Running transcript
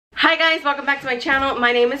Hi guys, welcome back to my channel.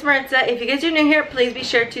 My name is Maritza. If you guys are new here, please be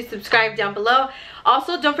sure to subscribe down below.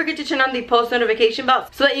 Also, don't forget to turn on the post notification bell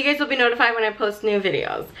so that you guys will be notified when I post new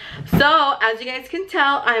videos. So, as you guys can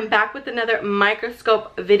tell, I'm back with another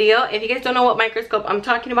Microscope video. If you guys don't know what Microscope I'm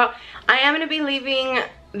talking about, I am going to be leaving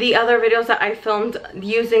the other videos that I filmed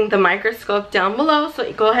using the Microscope down below,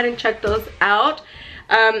 so go ahead and check those out.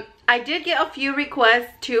 I did get a few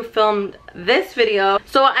requests to film this video,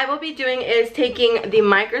 so what I will be doing is taking the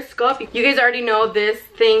Microscope. You guys already know this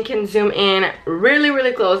thing can zoom in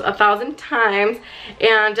really close 1,000 times,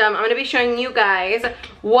 and I'm going to be showing you guys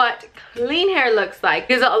what clean hair looks like,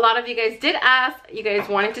 because a lot of you guys did ask. You guys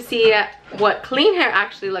wanted to see what clean hair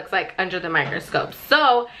actually looks like under the microscope.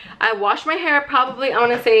 So I washed my hair probably, I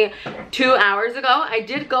want to say 2 hours ago. I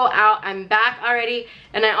did go out, I'm back already,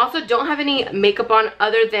 and I also don't have any makeup on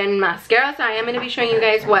other than mascara, so I am going to be showing you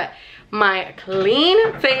guys what my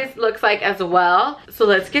clean face looks like as well. So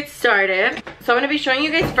let's get started. So I'm going to be showing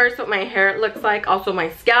you guys first what my hair looks like, also my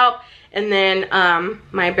scalp, and then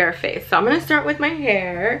my bare face. So I'm going to start with my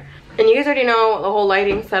hair. And you guys already know the whole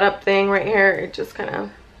lighting setup thing right here. It just kind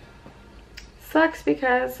of sucks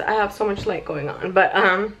because I have so much light going on. But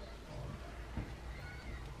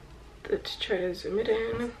let's try to zoom it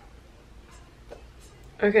in.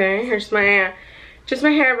 Okay, here's my just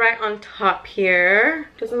my hair right on top here.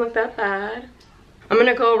 Doesn't look that bad. I'm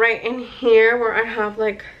gonna go right in here where I have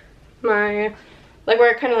like my, like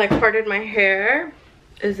where I kind of like parted my hair.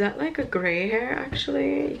 Is that like a gray hair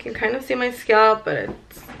actually? You can kind of see my scalp, but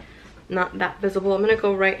it's not that visible. I'm gonna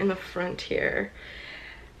go right in the front here.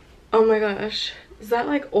 Oh my gosh, is that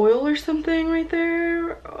like oil or something right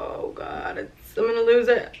there? Oh god, I'm gonna lose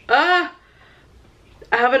it.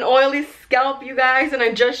 I have an oily scalp, you guys, and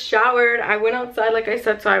I just showered. I went outside like I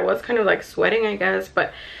said, so I was kind of like sweating, I guess,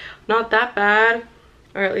 but not that bad,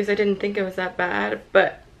 or at least I didn't think it was that bad.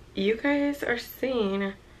 But you guys are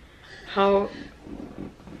seeing how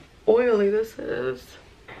oily this is.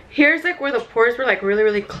 Here's like where the pores were like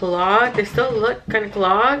really clogged. They still look kind of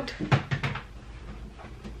clogged,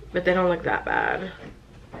 but they don't look that bad.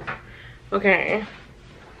 Okay,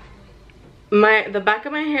 the back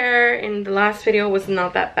of my hair in the last video was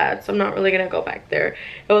not that bad, so I'm not really gonna go back there.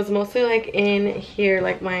 It was mostly like in here,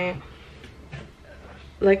 like my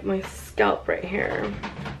scalp right here.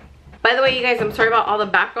 By the way, you guys, I'm sorry about all the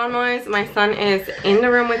background noise. My son is in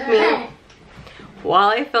the room with me while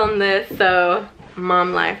I film this, so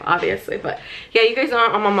mom life obviously. But yeah, you guys know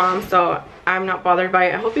I'm a mom, so I'm not bothered by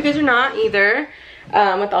it. I hope you guys are not either,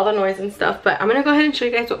 with all the noise and stuff. But I'm gonna go ahead and show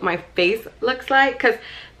you guys what my face looks like, because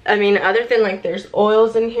I mean, other than like there's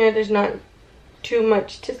oils in here, there's not too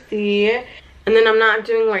much to see. And then I'm not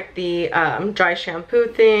doing like the dry shampoo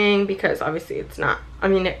thing, because obviously it's not, I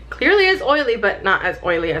mean, it clearly is oily, but not as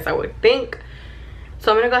oily as I would think.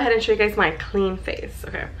 So I'm gonna go ahead and show you guys my clean face.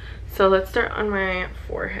 Okay, so let's start on my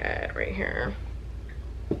forehead right here.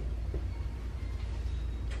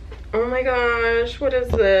 Oh my gosh, what is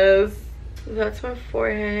this? That's my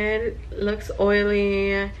forehead. It looks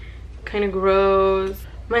oily, kind of gross.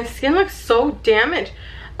 My skin looks so damaged.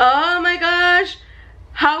 Oh my gosh,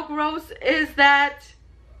 how gross is that?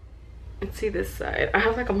 Let's see this side. I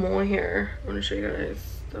have like a mole here. I want to show you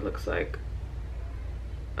guys. That looks like,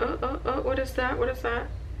 oh, what is that? What is that?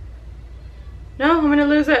 No, I'm gonna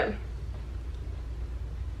lose it.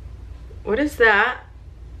 What is that?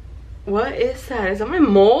 What is that? Is that my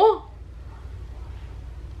mole?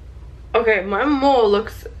 Okay, my mole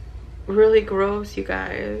looks really gross, you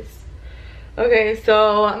guys. Okay,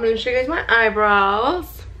 so I'm gonna show you guys my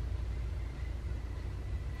eyebrows.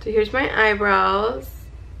 So here's my eyebrows.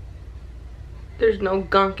 There's no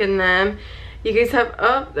gunk in them. You guys have,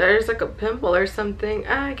 oh, there's like a pimple or something.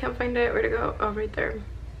 I can't find it. Where'd it go? Oh, right there.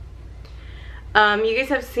 You guys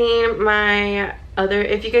have seen my other,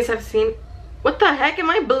 if you guys have seen, what the heck, am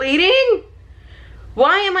I bleeding?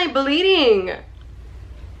 Why am I bleeding?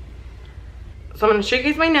 So I'm going to show you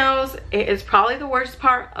guys my nose. It is probably the worst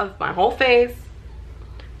part of my whole face,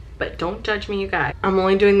 but don't judge me, you guys. I'm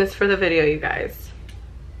only doing this for the video, you guys.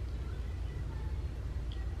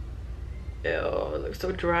 Ew, it looks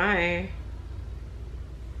so dry.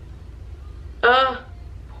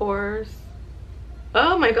 Pores.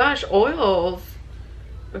 Oh my gosh, oils.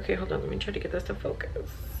 Okay, hold on, let me try to get this to focus.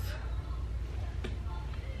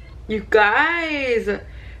 You guys,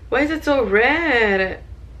 why is it so red?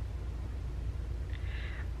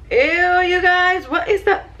 Ew, you guys, what is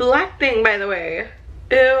that black thing, by the way?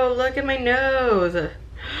 Ew, look at my nose.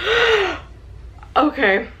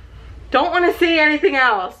 Okay, don't want to see anything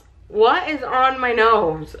else. What is on my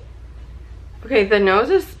nose? Okay, the nose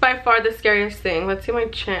is by far the scariest thing. Let's see my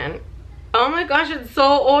chin. Oh my gosh, it's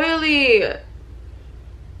so oily.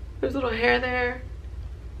 There's a little hair there.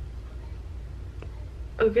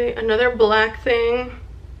 Okay, another black thing.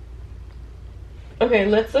 Okay,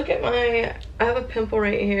 let's look at my, I have a pimple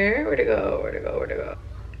right here. Where'd it go? Where'd it go? Where'd it go?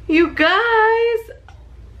 You guys,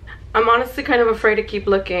 I'm honestly kind of afraid to keep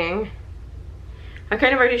looking. I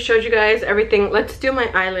kind of already showed you guys everything. Let's do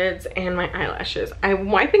my eyelids and my eyelashes.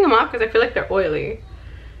 I'm wiping them off because I feel like they're oily.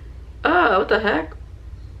 Oh, what the heck?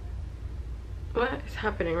 What is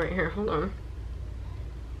happening right here? Hold on.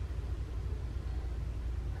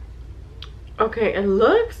 Okay, it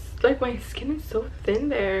looks like my skin is so thin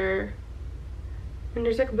there. And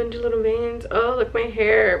there's like a bunch of little veins. Oh, look, my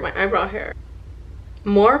hair, my eyebrow hair.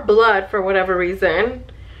 More blood for whatever reason.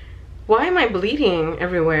 Why am I bleeding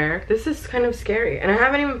everywhere? This is kind of scary. And I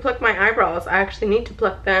haven't even plucked my eyebrows. I actually need to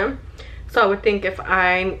pluck them. So I would think if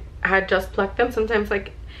I had just plucked them, sometimes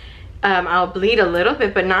like I'll bleed a little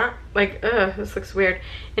bit, but not like, ugh, this looks weird.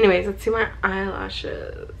 Anyways, let's see my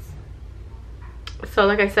eyelashes. So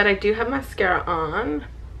like I said, I do have mascara on.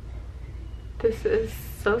 This is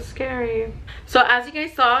so scary. So as you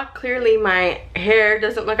guys saw, clearly my hair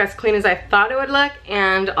doesn't look as clean as I thought it would look,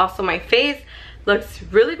 and also my face looks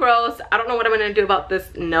really gross. I don't know what I'm gonna do about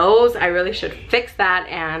this nose. I really should fix that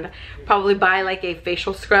and probably buy like a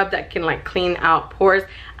facial scrub that can like clean out pores.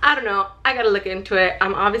 I don't know, I gotta look into it.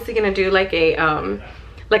 I'm obviously gonna do like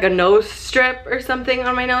a nose strip or something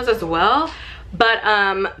on my nose as well. But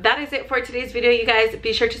that is it for today's video, you guys.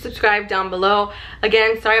 Be sure to subscribe down below.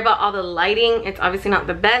 Again, sorry about all the lighting. It's obviously not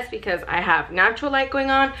the best because I have natural light going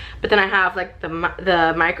on, but then I have like the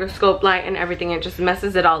microscope light and everything. It just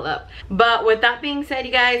messes it all up. But with that being said,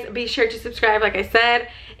 you guys, be sure to subscribe like I said,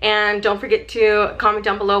 and don't forget to comment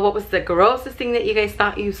down below what was the grossest thing that you guys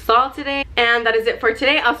thought you saw today. And that is it for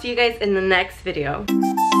today. I'll see you guys in the next video.